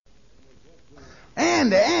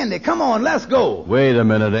Andy, come on, let's go. Wait a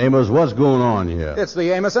minute, Amos. What's going on here? It's the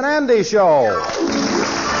Amos and Andy Show.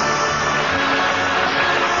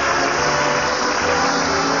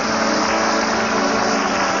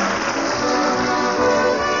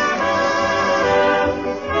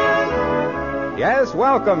 Yes,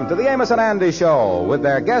 welcome to the Amos and Andy Show with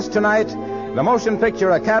their guest tonight, the Motion Picture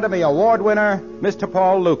Academy Award winner, Mr.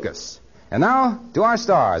 Paul Lukas. And now, to our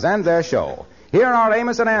stars and their show. Here are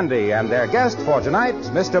Amos and Andy and their guest for tonight,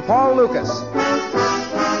 Mr. Paul Lukas.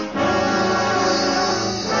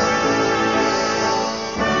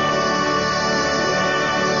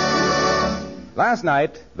 Last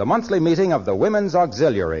night, the monthly meeting of the Women's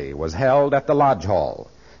Auxiliary was held at the Lodge Hall.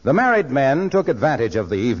 The married men took advantage of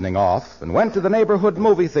the evening off and went to the neighborhood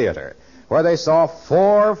movie theater, where they saw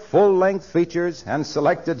 4 full-length features and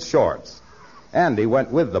selected shorts. Andy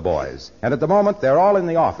went with the boys, and at the moment they're all in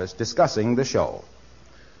the office discussing the show.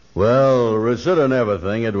 Well, considering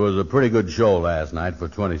everything, it was a pretty good show last night for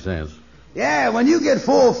 20 cents. Yeah, when you get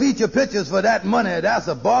 4 feature pictures for that money, that's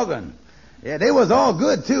a bargain. Yeah, they was all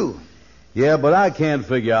good, too. Yeah, but I can't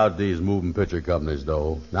figure out these moving picture companies,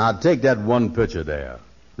 though. Now, take that one picture there.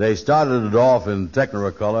 They started it off in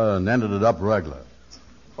Technicolor and ended it up regular.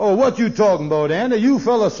 Oh, what you talking about, Andy? You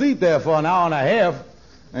fell asleep there for an hour and a half,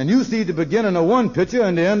 and you see the beginning of one picture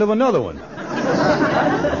and the end of another one.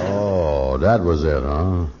 Oh, that was it,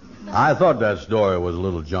 huh? I thought that story was a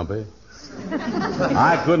little jumpy.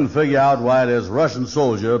 I couldn't figure out why this Russian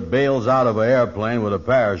soldier bails out of an airplane with a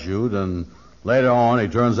parachute, and later on he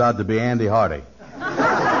turns out to be Andy Hardy.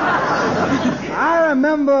 I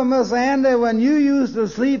remember, Miss Andy, when you used to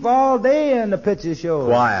sleep all day in the picture show.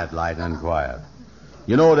 Quiet, Lightning, quiet.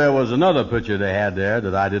 You know, there was another picture they had there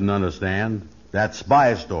that I didn't understand. That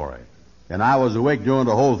spy story. And I was awake during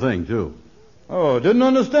the whole thing, too. Oh, didn't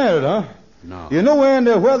understand it, huh? No. You know,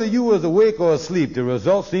 Andy, whether you was awake or asleep, the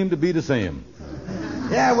results seemed to be the same.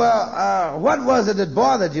 Yeah, well, what was it that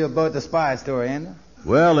bothered you about the spy story, Andy?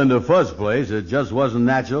 Well, in the first place, it just wasn't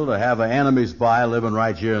natural to have an enemy spy living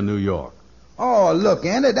right here in New York. Oh, look,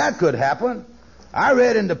 Andy, that could happen. I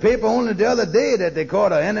read in the paper only the other day that they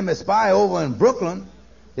caught an enemy spy over in Brooklyn.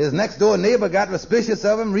 His next-door neighbor got suspicious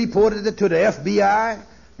of him, reported it to the FBI.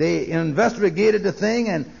 They investigated the thing,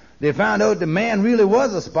 and they found out the man really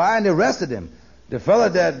was a spy, and they arrested him. The fella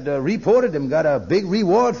that reported him got a big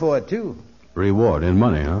reward for it, too. Reward in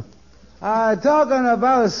money, huh? Talking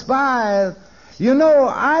about spies, you know,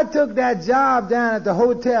 I took that job down at the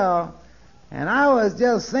hotel, and I was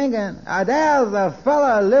just thinking, there's a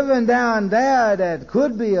fella living down there that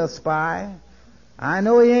could be a spy. I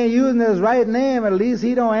know he ain't using his right name, at least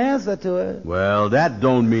he don't answer to it. Well, that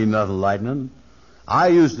don't mean nothing, Lightning. I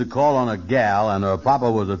used to call on a gal, and her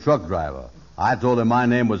papa was a truck driver. I told him my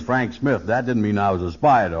name was Frank Smith. That didn't mean I was a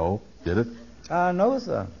spy, though, did it? No,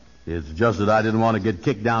 sir. It's just that I didn't want to get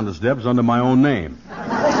kicked down the steps under my own name.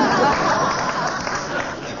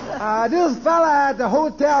 This fella at the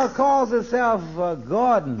hotel calls himself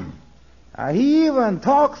Gordon. He even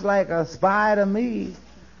talks like a spy to me.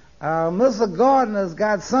 Mr. Gordon has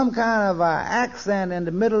got some kind of accent in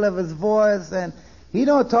the middle of his voice, and he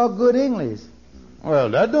don't talk good English. Well,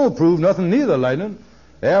 that don't prove nothing neither, Lightning.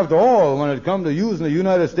 After all, when it comes to using the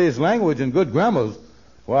United States language in good grammars,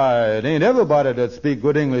 why, it ain't everybody that speak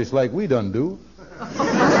good English like we done do.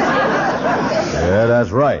 Yeah,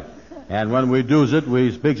 that's right. And when we do's it,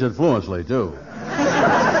 we speaks it fluently, too.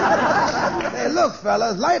 Hey, look,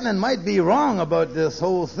 fellas, Lightning might be wrong about this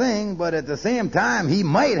whole thing, but at the same time, he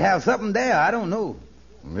might have something there. I don't know.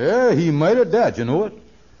 Yeah, he might have that, you know it.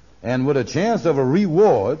 And with a chance of a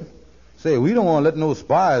reward, say, we don't want to let no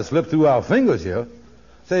spies slip through our fingers here.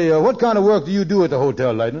 Say, what kind of work do you do at the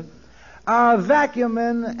hotel, Lightning?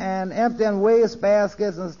 Vacuuming and emptying waste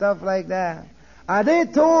baskets and stuff like that. They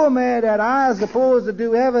told me that I was supposed to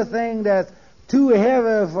do everything that's too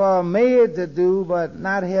heavy for a maid to do, but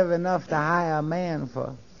not heavy enough to hire a man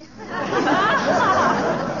for.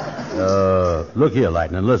 Look here,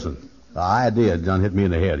 Lightning, listen. The idea done hit me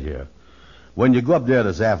in the head here. When you go up there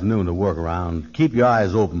this afternoon to work around, keep your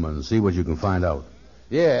eyes open and see what you can find out.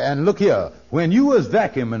 Yeah, and look here. When you was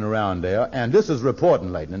vacuuming around there, and this is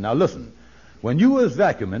reporting, Lightning, now listen. When you was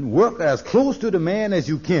vacuuming, work as close to the man as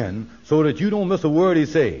you can so that you don't miss a word he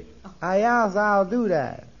say. Yes, I'll do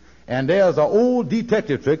that. And there's an old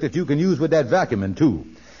detective trick that you can use with that vacuuming, too.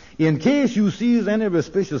 In case you sees any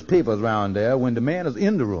suspicious papers around there when the man is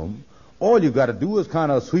in the room, all you got to do is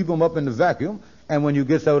kind of sweep them up in the vacuum, and when you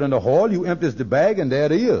gets out in the hall, you empties the bag, and there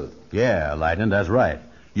they is. Yeah, Lightning, that's right.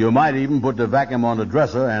 You might even put the vacuum on the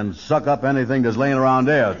dresser and suck up anything that's laying around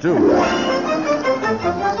there, too.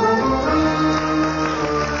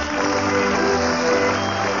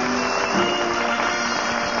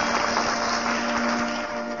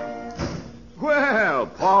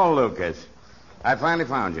 Lucas. I finally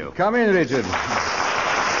found you. Come in, Richard.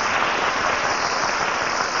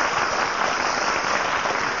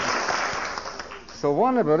 So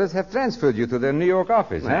Warner Brothers have transferred you to their New York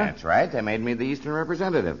office, huh? That's right. They made me the Eastern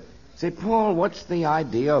representative. Say, Paul, what's the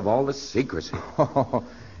idea of all this secrecy?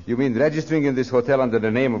 You mean registering in this hotel under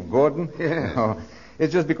the name of Gordon? Yeah. Oh,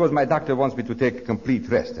 it's just because my doctor wants me to take complete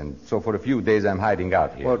rest, and so for a few days I'm hiding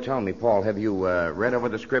out here. Well, tell me, Paul, have you read over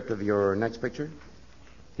the script of your next picture?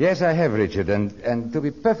 Yes, I have, Richard, and to be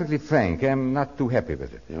perfectly frank, I'm not too happy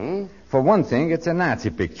with it. Hmm? For one thing, it's a Nazi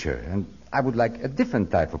picture, and I would like a different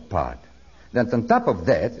type of part. Then on top of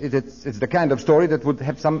that, it's the kind of story that would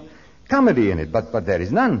have some comedy in it, but there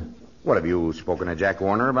is none. What, have you spoken to Jack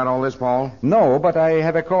Warner about all this, Paul? No, but I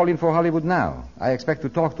have a call in for Hollywood now. I expect to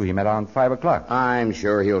talk to him around 5 o'clock. I'm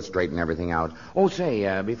sure he'll straighten everything out. Oh,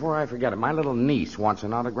 say, before I forget it, my little niece wants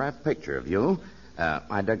an autographed picture of you.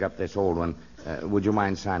 I dug up this old one. Would you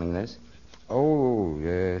mind signing this? Oh,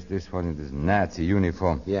 yes, this one in this Nazi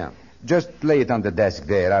uniform. Yeah. Just lay it on the desk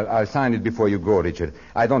there. I'll sign it before you go, Richard.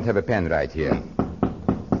 I don't have a pen right here.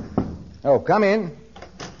 Oh, come in.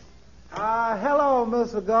 Hello,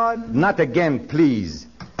 Mr. Gordon. Not again, please.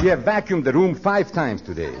 You have vacuumed the room 5 times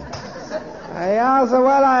today. Yeah, so,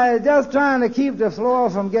 well, I just trying to keep the floor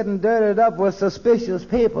from getting dirtied up with suspicious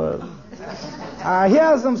papers.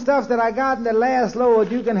 Here's some stuff that I got in the last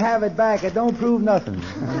load. You can have it back. It don't prove nothing.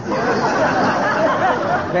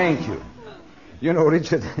 Thank you. You know,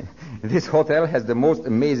 Richard, this hotel has the most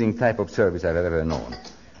amazing type of service I've ever known.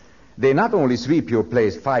 They not only sweep your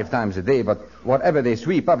place 5 times a day, but whatever they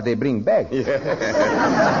sweep up, they bring back. Yes,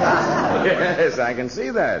 I can see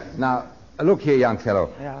that. Now, look here, young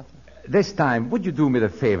fellow. Yeah. This time, would you do me the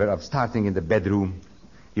favor of starting in the bedroom?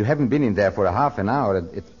 You haven't been in there for a half an hour,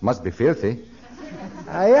 and it must be filthy.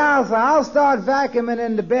 Yeah, so I'll start vacuuming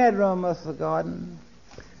in the bedroom, Mr. Gordon.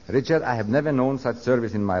 Richard, I have never known such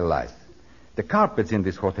service in my life. The carpets in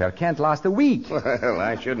this hotel can't last a week. Well,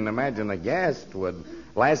 I shouldn't imagine the guest would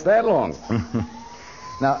last that long.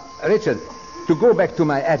 Now, Richard, to go back to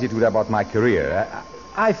my attitude about my career,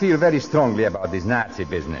 I feel very strongly about this Nazi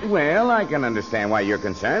business. Well, I can understand why you're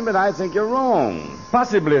concerned, but I think you're wrong.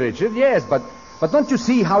 Possibly, Richard, yes, but don't you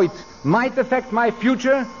see how it might affect my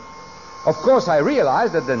future? Of course, I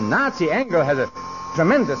realize that the Nazi angle has a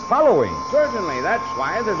tremendous following. Certainly, that's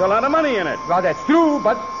why there's a lot of money in it. Well, that's true,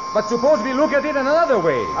 but suppose we look at it another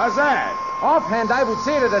way. How's that? Offhand, I would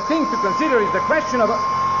say that the thing to consider is the question of a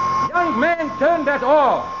young man turned that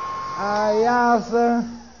off. Yeah, sir.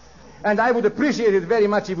 And I would appreciate it very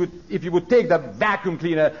much if you would take the vacuum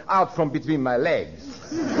cleaner out from between my legs.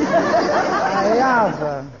 Yeah,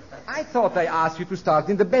 sir. I thought I asked you to start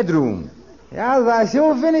in the bedroom. Yeah, sir. I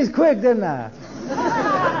sure finished quick, didn't I?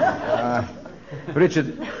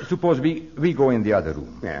 Richard, suppose we go in the other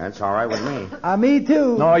room. Yeah, that's all right with me. Me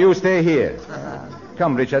too. No, you stay here.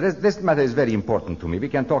 Come, Richard, this matter is very important to me. We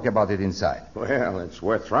can talk about it inside. Well, it's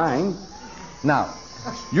worth trying. Now,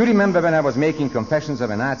 you remember when I was making confessions of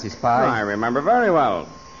a Nazi spy? I remember very well.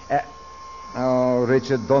 Oh,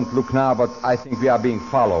 Richard, don't look now, but I think we are being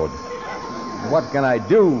followed. What can I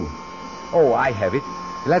do? Oh, I have it.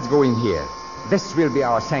 Let's go in here. This will be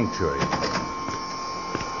our sanctuary.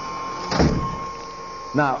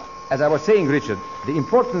 Now, as I was saying, Richard, the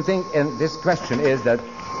important thing in this question is that...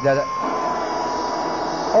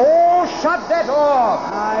 Oh, shut that off!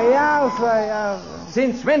 Yeah, sir, yeah, sir.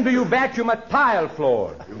 Since when do you vacuum a tile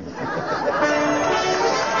floor?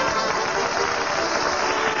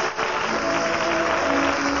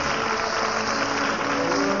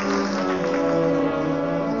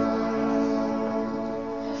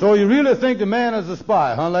 So you really think the man is a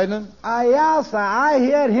spy, huh, Lightning? Yeah, sir. I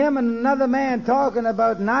heard him and another man talking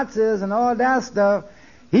about Nazis and all that stuff.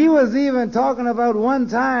 He was even talking about one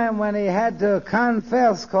time when he had to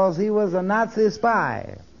confess because he was a Nazi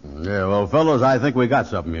spy. Yeah, well, fellows, I think we got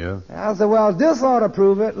something here. I said, well, this ought to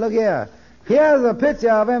prove it. Look here. Here's a picture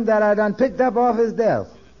of him that I done picked up off his desk.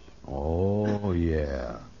 Oh,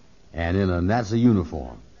 yeah. And in a Nazi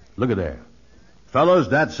uniform. Look at there. Fellows,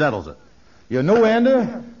 that settles it. You know, Andy,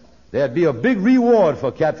 there'd be a big reward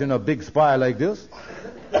for capturing a big spy like this.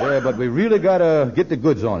 Yeah, but we really got to get the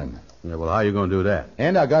goods on him. Yeah, well, how are you going to do that?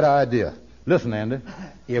 Andy, I got an idea. Listen, Andy,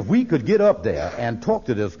 if we could get up there and talk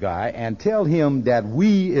to this guy and tell him that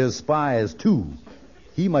we is spies too,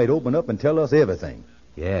 he might open up and tell us everything.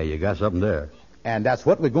 Yeah, you got something there. And that's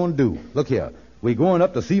what we're going to do. Look here. We're going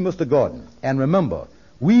up to see Mr. Gordon. And remember,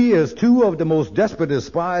 we is 2 of the most desperate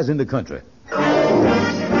spies in the country.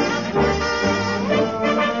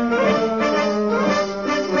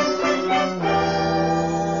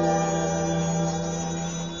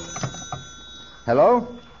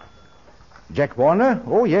 Hello? Jack Warner?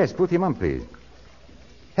 Oh, yes, put him on, please.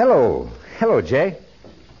 Hello. Hello, Jack.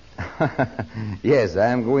 Yes, I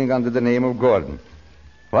am going under the name of Gordon.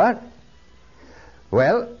 What?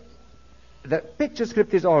 Well, the picture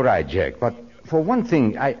script is all right, Jack, but for one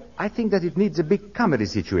thing, I think that it needs a big comedy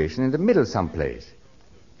situation in the middle someplace.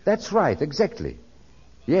 That's right, exactly.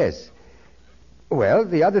 Yes. Well,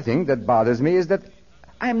 the other thing that bothers me is that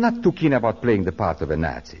I'm not too keen about playing the part of a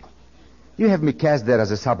Nazi. You have me cast there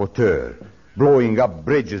as a saboteur, blowing up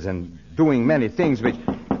bridges and doing many things which...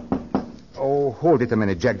 Oh, hold it a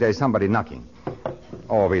minute, Jack. There is somebody knocking.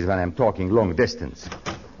 Always when I'm talking long distance.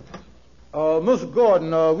 Mr.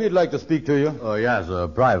 Gordon, we'd like to speak to you. Oh, yes,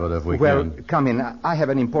 private if we can. Well, come in. I have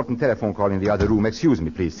an important telephone call in the other room. Excuse me,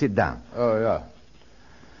 please. Sit down. Oh, yeah.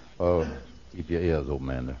 Oh, keep your ears open,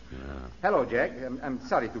 man. Yeah. Hello, Jack. I'm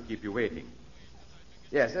sorry to keep you waiting.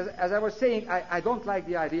 Yes, as I was saying, I don't like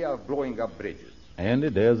the idea of blowing up bridges. Andy,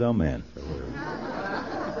 there's our man.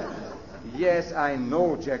 Yes, I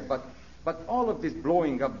know, Jack, but all of this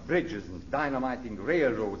blowing up bridges and dynamiting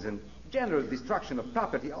railroads and general destruction of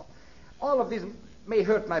property, all of this may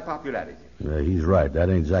hurt my popularity. Yeah, he's right. That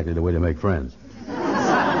ain't exactly the way to make friends.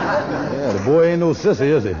 Yeah, the boy ain't no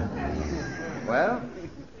sissy, is he? Well,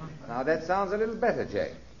 now that sounds a little better,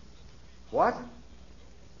 Jack. What?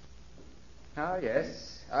 Ah,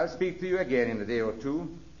 yes. I'll speak to you again in a day or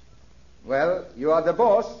two. Well, you are the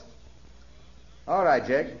boss. All right,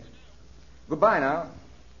 Jack. Goodbye now.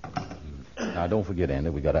 Now, don't forget, Andy,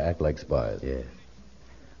 we got to act like spies. Yeah.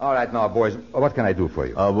 All right, now, boys, what can I do for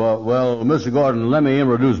you? Well, Mr. Gordon, let me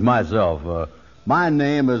introduce myself. My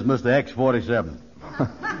name is Mr. X47.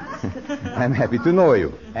 I'm happy to know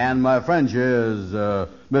you. And my friend here is Mr.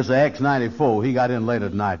 X94. He got in late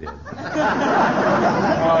at night.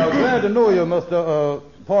 Glad to know you, Mr.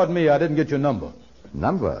 Pardon me, I didn't get your number.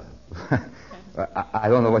 Number? I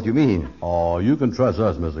don't know what you mean. Oh, you can trust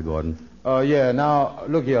us, Mr. Gordon. Yeah, now,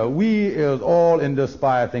 look here. We is all in this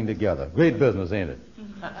spy thing together. Great business, ain't it?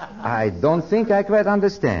 I don't think I quite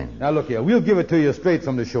understand. Now, look here. We'll give it to you straight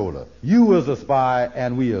from the shoulder. You is a spy,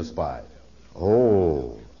 and we is spies.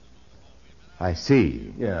 Oh, I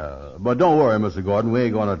see. Yeah, but don't worry, Mr. Gordon. We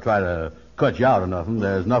ain't going to try to cut you out or nothing.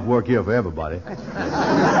 There's enough work here for everybody.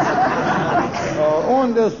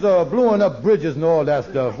 On this blowing up bridges and all that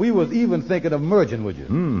stuff, we was even thinking of merging with you.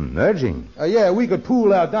 Merging? Yeah, we could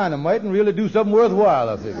pool our dynamite and really do something worthwhile,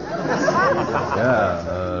 I figure.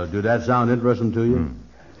 Yeah, do that sound interesting to you?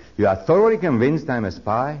 You are thoroughly convinced I'm a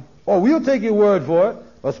spy? Oh, we'll take your word for it.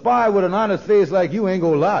 A spy with an honest face like you ain't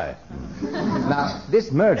gonna lie. Now,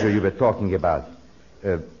 this merger you were talking about,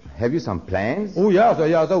 have you some plans? Oh, yeah,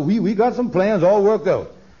 sir. We got some plans all worked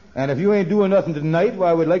out. And if you ain't doing nothing tonight,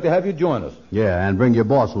 why, we'd like to have you join us. Yeah, and bring your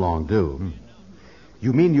boss along, too.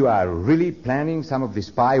 You mean you are really planning some of the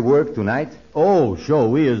spy work tonight? Oh, sure.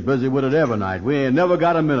 We is busy with it every night. We ain't never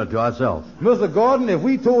got a minute to ourselves. Mr. Gordon, if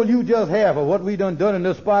we told you just half of what we done in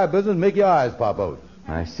this spy business, make your eyes pop out.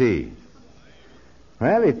 I see.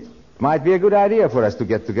 Well, it might be a good idea for us to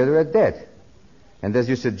get together at that. And as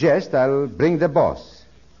you suggest, I'll bring the boss.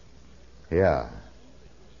 Yeah.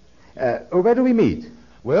 Where do we meet?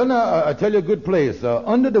 Well, now, I tell you a good place.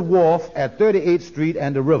 Under the wharf at 38th Street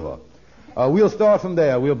and the river. We'll start from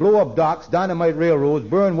there. We'll blow up docks, dynamite railroads,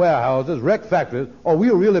 burn warehouses, wreck factories, or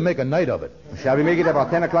we'll really make a night of it. Shall we make it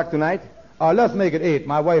about 10 o'clock tonight? Let's make it 8.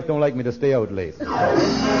 My wife don't like me to stay out late.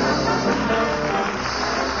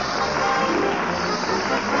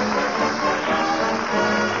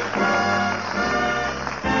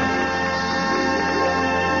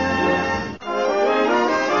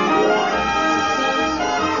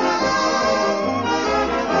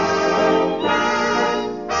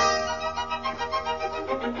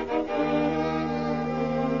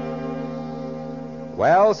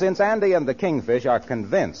 Well, since Andy and the Kingfish are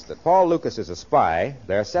convinced that Paul Lucas is a spy,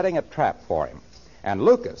 they're setting a trap for him. And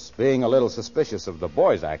Lucas, being a little suspicious of the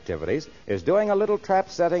boys' activities, is doing a little trap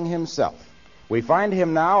setting himself. We find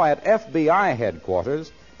him now at FBI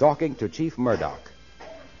headquarters talking to Chief Murdoch.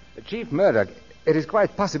 Chief Murdoch, it is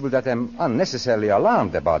quite possible that I'm unnecessarily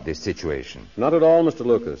alarmed about this situation. Not at all, Mr.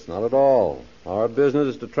 Lucas, not at all. Our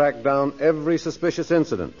business is to track down every suspicious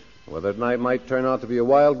incident, whether it might turn out to be a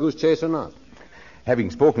wild goose chase or not.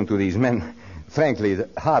 Having spoken to these men, frankly,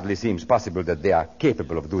 it hardly seems possible that they are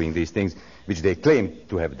capable of doing these things which they claim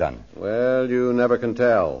to have done. Well, you never can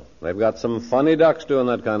tell. They've got some funny ducks doing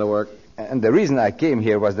that kind of work. And the reason I came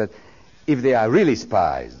here was that if they are really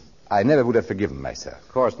spies, I never would have forgiven myself. Of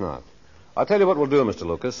course not. I'll tell you what we'll do, Mr.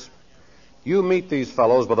 Lucas. You meet these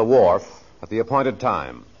fellows by the wharf at the appointed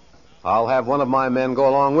time. I'll have one of my men go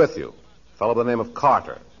along with you, a fellow by the name of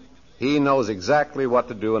Carter. He knows exactly what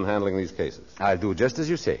to do in handling these cases. I'll do just as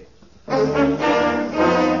you say.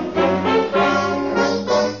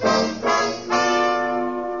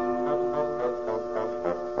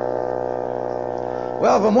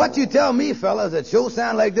 Well, from what you tell me, fellas, it sure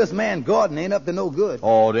sounds like this man Gordon ain't up to no good.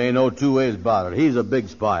 Oh, there ain't no two ways about it. He's a big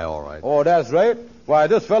spy, all right. Oh, that's right. Why,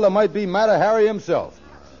 this fella might be Matter Harry himself.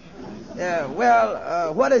 Yeah,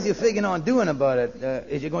 well, what is you figuring on doing about it?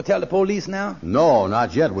 Is you going to tell the police now? No,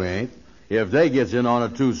 not yet, we ain't. If they gets in on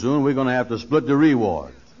it too soon, we're going to have to split the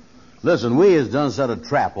reward. Listen, we has done set a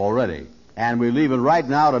trap already, and we're leaving right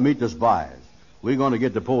now to meet the spies. We're going to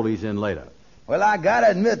get the police in later. Well, I got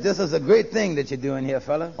to admit, this is a great thing that you're doing here,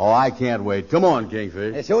 fella. Oh, I can't wait. Come on,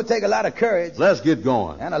 Kingfish. It sure take a lot of courage. Let's get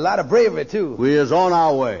going. And a lot of bravery, too. We is on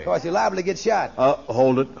our way. Of course, you're liable to get shot.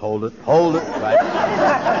 Hold it. Right.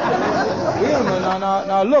 Wait a minute.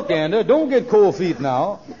 Now, look, Andy, don't get cold feet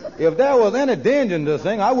now. If there was any danger in this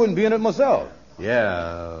thing, I wouldn't be in it myself.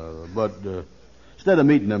 Yeah, but instead of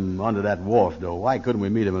meeting him under that wharf, though, why couldn't we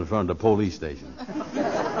meet him in front of the police station?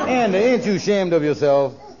 Andy, ain't you ashamed of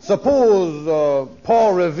yourself? Suppose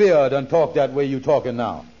Paul Revere done talk that way you talking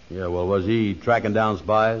now. Yeah, well, was he tracking down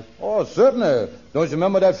spies? Oh, certainly. Don't you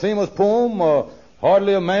remember that famous poem,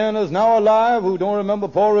 Hardly a Man is Now Alive Who Don't Remember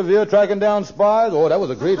Paul Revere Tracking Down Spies? Oh, that was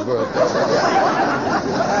a great verse.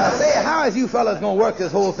 Say, how is you fellas going to work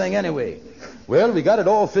this whole thing anyway? Well, we got it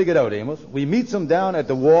all figured out, Amos. We meets them down at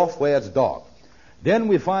the wharf where it's dark. Then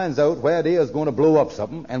we finds out where they is going to blow up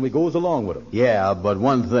something, and we goes along with them. Yeah, but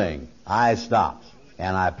one thing. I stops.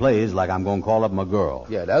 And I plays like I'm going to call up my girl.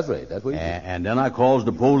 Yeah, that's right. That's what you do. And then I calls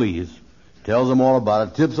the police, tells them all about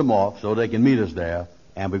it, tips them off so they can meet us there,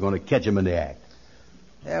 and we're going to catch them in the act.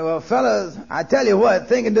 Yeah, well, fellas, I tell you what,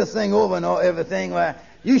 thinking this thing over and everything, well,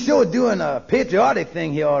 you sure doing a patriotic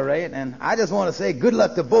thing here, all right, and I just want to say good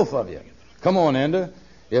luck to both of you. Come on, Andy.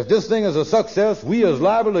 If this thing is a success, we is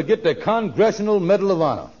liable to get the Congressional Medal of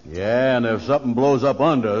Honor. Yeah, and if something blows up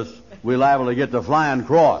under us, we're liable to get the Flying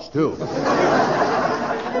Cross, too.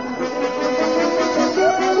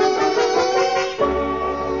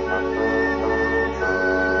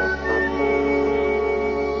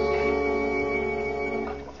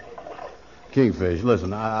 Kingfish,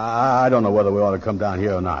 listen, I don't know whether we ought to come down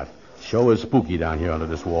here or not. Sure is spooky down here under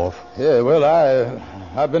this wharf. Yeah, well,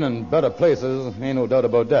 I've been in better places. Ain't no doubt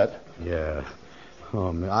about that. Yeah.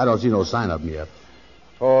 Oh, man, I don't see no sign of him yet.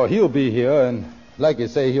 Oh, he'll be here, and like you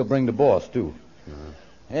say, he'll bring the boss, too.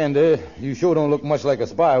 And you sure don't look much like a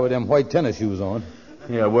spy with them white tennis shoes on.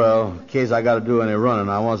 Yeah, well, in case I got to do any running,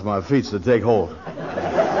 I want my feet to take hold.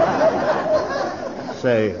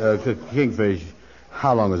 Say, Kingfish,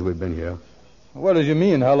 how long has we been here? What does you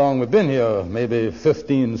mean, how long we've been here? Maybe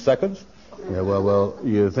 15 seconds? Yeah, well,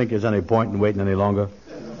 you think there's any point in waiting any longer?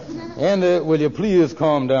 And will you please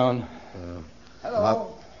calm down?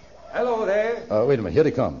 Hello. Hello there. Wait a minute, here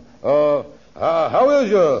they come. How is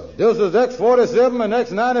you? This is X-47 and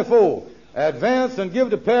X-94. Advance and give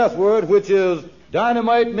the password, which is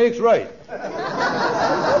Dynamite Makes Right.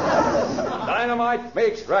 Dynamite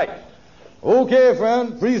makes right. Okay,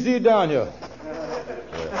 friend, proceed down here.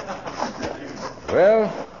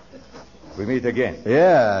 Well, we meet again.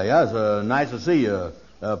 Yeah, it's nice to see you.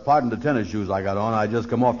 Pardon the tennis shoes I got on. I just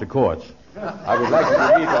come off the courts. I would like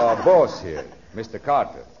to meet our boss here, Mr.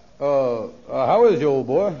 Carter. How is you, old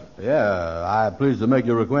boy? Yeah, I'm pleased to make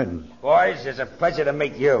your acquaintance. Boys, it's a pleasure to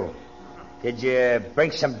meet you. Did you bring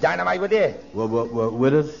some dynamite with you? Well,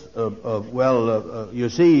 with us? You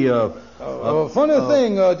see... funny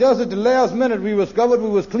thing, just at the last minute we discovered we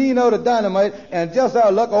was clean out of dynamite, and just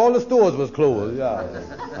our luck, all the stores was closed. Yeah.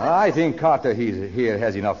 I think Carter here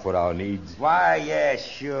has enough for our needs. Why, yeah,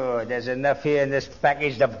 sure. There's enough here in this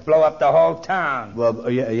package to blow up the whole town. Well,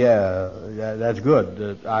 yeah, that's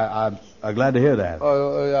good. I'm glad to hear that.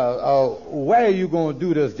 Where are you going to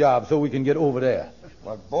do this job so we can get over there?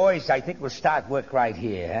 Well, boys, I think we'll start work right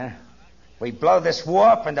here, huh? We blow this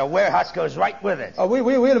wharf and the warehouse goes right with it. Wait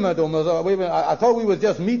a minute, though, miss. Wait a minute. I thought we was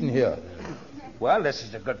just meeting here. Well, this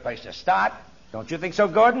is a good place to start. Don't you think so,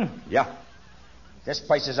 Gordon? Yeah. This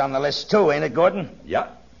place is on the list, too, ain't it, Gordon? Yeah.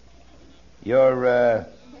 You're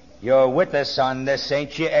with us on this,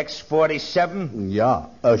 ain't you, X-47? Yeah,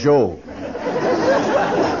 sure.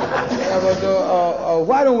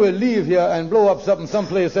 Why don't we leave here and blow up something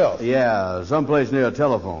someplace else? Yeah, someplace near a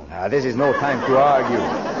telephone. This is no time to argue.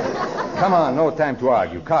 Come on, no time to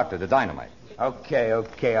argue. Carter, the dynamite. Okay,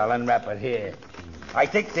 I'll unwrap it here. I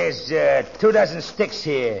think there's 24 sticks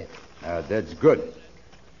here. That's good.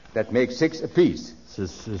 That makes 6 apiece.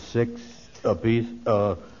 6 apiece?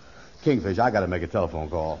 Kingfish, I got to make a telephone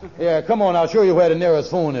call. Yeah, come on, I'll show you where the nearest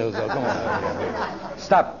phone is. Come on.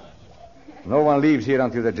 Stop. No one leaves here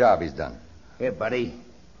until the job is done. Here, buddy.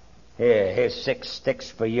 Here's 6 sticks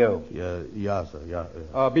for you. Yeah, sir.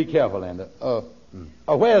 Yeah. Be careful, Lander.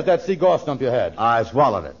 Where's that cigar stump you had? I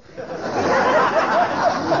swallowed it.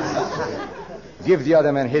 Give the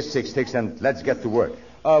other man his 6 sticks and let's get to work.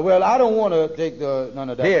 Well, I don't want to take none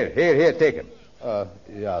of that. Here, take it.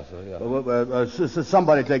 Yeah, sir, yeah.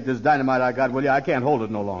 Somebody take this dynamite I got with you. I can't hold it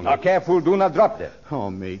no longer. Now, careful, do not drop that. Oh,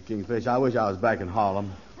 me, Kingfish. I wish I was back in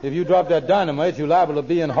Harlem. If you drop that dynamite, you're liable to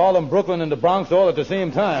be in Harlem, Brooklyn, and the Bronx all at the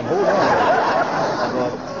same time. Hold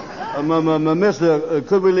on. Mister,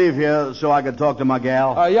 could we leave here so I could talk to my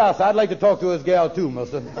gal? Yes, I'd like to talk to his gal, too,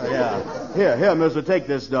 mister. Yeah. Here, mister, take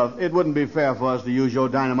this stuff. It wouldn't be fair for us to use your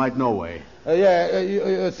dynamite no way.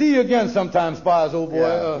 See you again sometime, Spies, old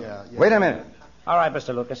boy. Wait a minute. All right,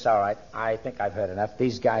 Mr. Lucas, all right. I think I've heard enough.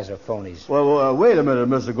 These guys are phonies. Well, wait a minute,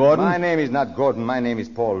 Mr. Gordon. My name is not Gordon. My name is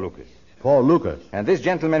Paul Lucas. Paul Lucas. And this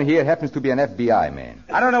gentleman here happens to be an FBI man.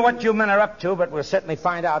 I don't know what you men are up to, but we'll certainly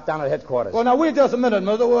find out down at headquarters. Well, now, wait just a minute,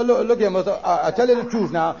 mister. Well, look here, mister. I tell you the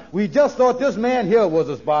truth now. We just thought this man here was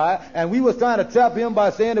a spy, and we was trying to trap him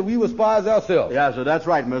by saying that we were spies ourselves. Yeah, sir, that's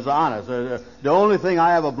right, mister. Honest. The only thing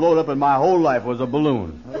I ever blowed up in my whole life was a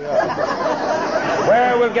balloon.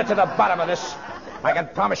 Well, we'll get to the bottom of this. I can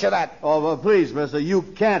promise you that. Oh, well, please, mister, you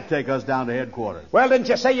can't take us down to headquarters. Well, didn't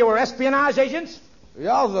you say you were espionage agents?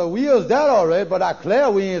 Yeah, sir, we is that all right, but I declare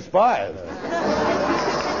we ain't spies.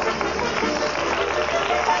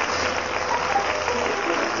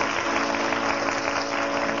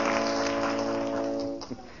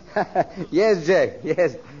 Yes, Jack,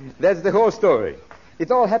 yes. That's the whole story. It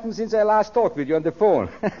all happened since I last talked with you on the phone.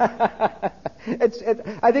 I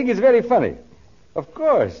think it's very funny. Of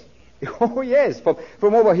course. Oh, yes.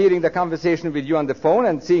 From overhearing the conversation with you on the phone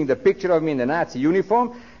and seeing the picture of me in the Nazi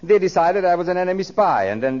uniform, they decided I was an enemy spy,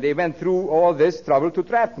 and then they went through all this trouble to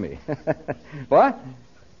trap me. What?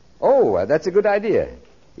 Oh, that's a good idea.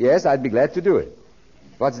 Yes, I'd be glad to do it.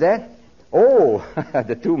 What's that? Oh,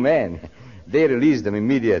 the 2 men. They released them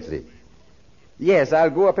immediately. Yes, I'll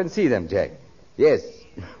go up and see them, Jack. Yes.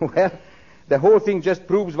 Well, the whole thing just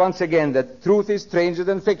proves once again that truth is stranger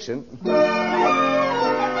than fiction.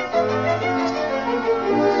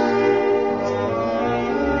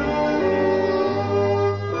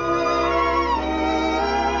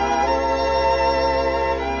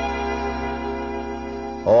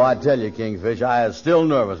 Oh, I tell you, Kingfish, I is still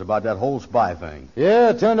nervous about that whole spy thing.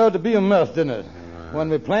 Yeah, it turned out to be a mess, didn't it? When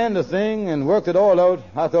we planned the thing and worked it all out,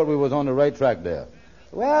 I thought we was on the right track there.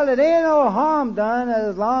 Well, it ain't no harm done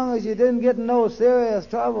as long as you didn't get in no serious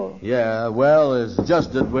trouble. Yeah, well, it's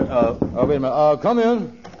just that we... wait a minute. Come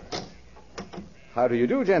in. How do you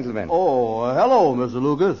do, gentlemen? Oh, hello, Mr.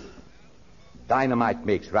 Lucas. Dynamite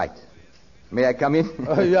makes right. May I come in?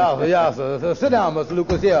 Yeah, sir. Sit down, Mr.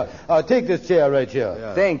 Lucas. Here, take this chair right here.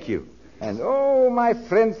 Yeah. Thank you. And, my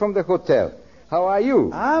friend from the hotel. How are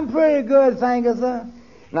you? I'm pretty good, thank you, sir.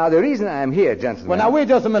 Now, the reason I'm here, gentlemen... Well, now, wait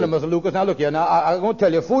just a minute, Mr. Lucas. Now, look here. Now, I'm going to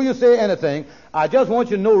tell you, before you say anything, I just want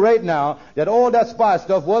you to know right now that all that spy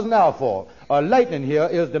stuff wasn't our fault. Lightning here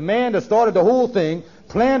is the man that started the whole thing,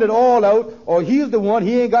 planned it all out, or he's the one,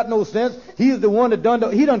 he ain't got no sense. He's the one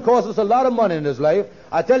that he done cost us a lot of money in his life.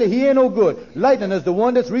 I tell you, he ain't no good. Lightning is the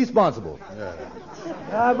one that's responsible.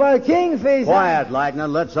 Yeah. But Kingfish... Quiet, Lightning.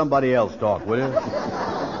 Let somebody else talk, will you?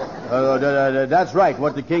 That's right,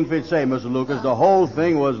 what the Kingfish say, Mr. Lucas. The whole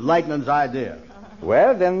thing was Lightning's idea.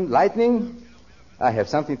 Well, then, Lightning, I have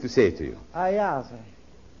something to say to you. Yeah, sir.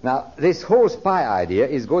 Now, this whole spy idea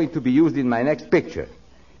is going to be used in my next picture.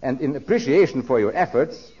 And in appreciation for your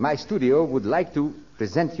efforts, my studio would like to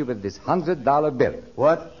present you with this $100 bill.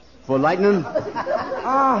 What? For Lightning?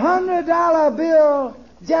 A $100 bill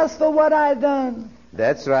just for what I done.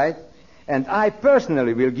 That's right. And I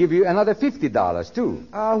personally will give you another $50, too.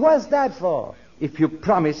 What's that for? If you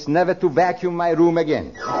promise never to vacuum my room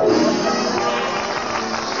again.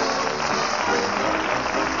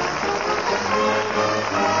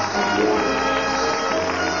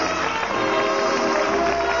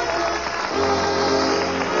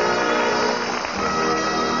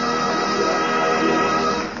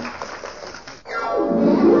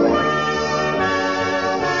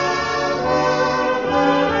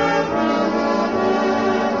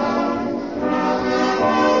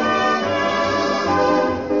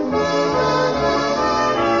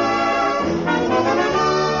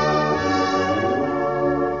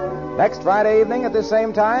 Next Friday evening at this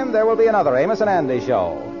same time, there will be another Amos and Andy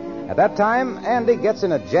show. At that time, Andy gets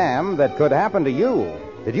in a jam that could happen to you.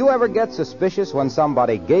 Did you ever get suspicious when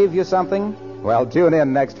somebody gave you something? Well, tune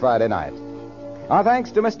in next Friday night. Our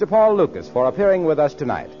thanks to Mr. Paul Lucas for appearing with us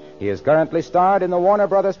tonight. He is currently starred in the Warner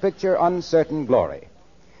Brothers picture Uncertain Glory.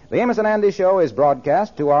 The Amos and Andy Show is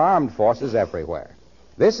broadcast to our armed forces everywhere.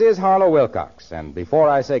 This is Harlow Wilcox, and before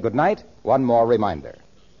I say goodnight, one more reminder.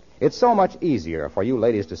 It's so much easier for you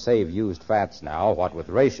ladies to save used fats now, what with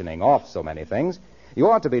rationing off so many things.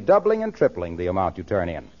 You ought to be doubling and tripling the amount you turn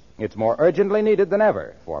in. It's more urgently needed than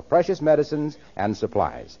ever for precious medicines and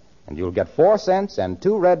supplies. And you'll get 4 cents and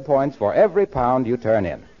 2 red points for every pound you turn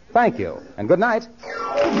in. Thank you, and good night.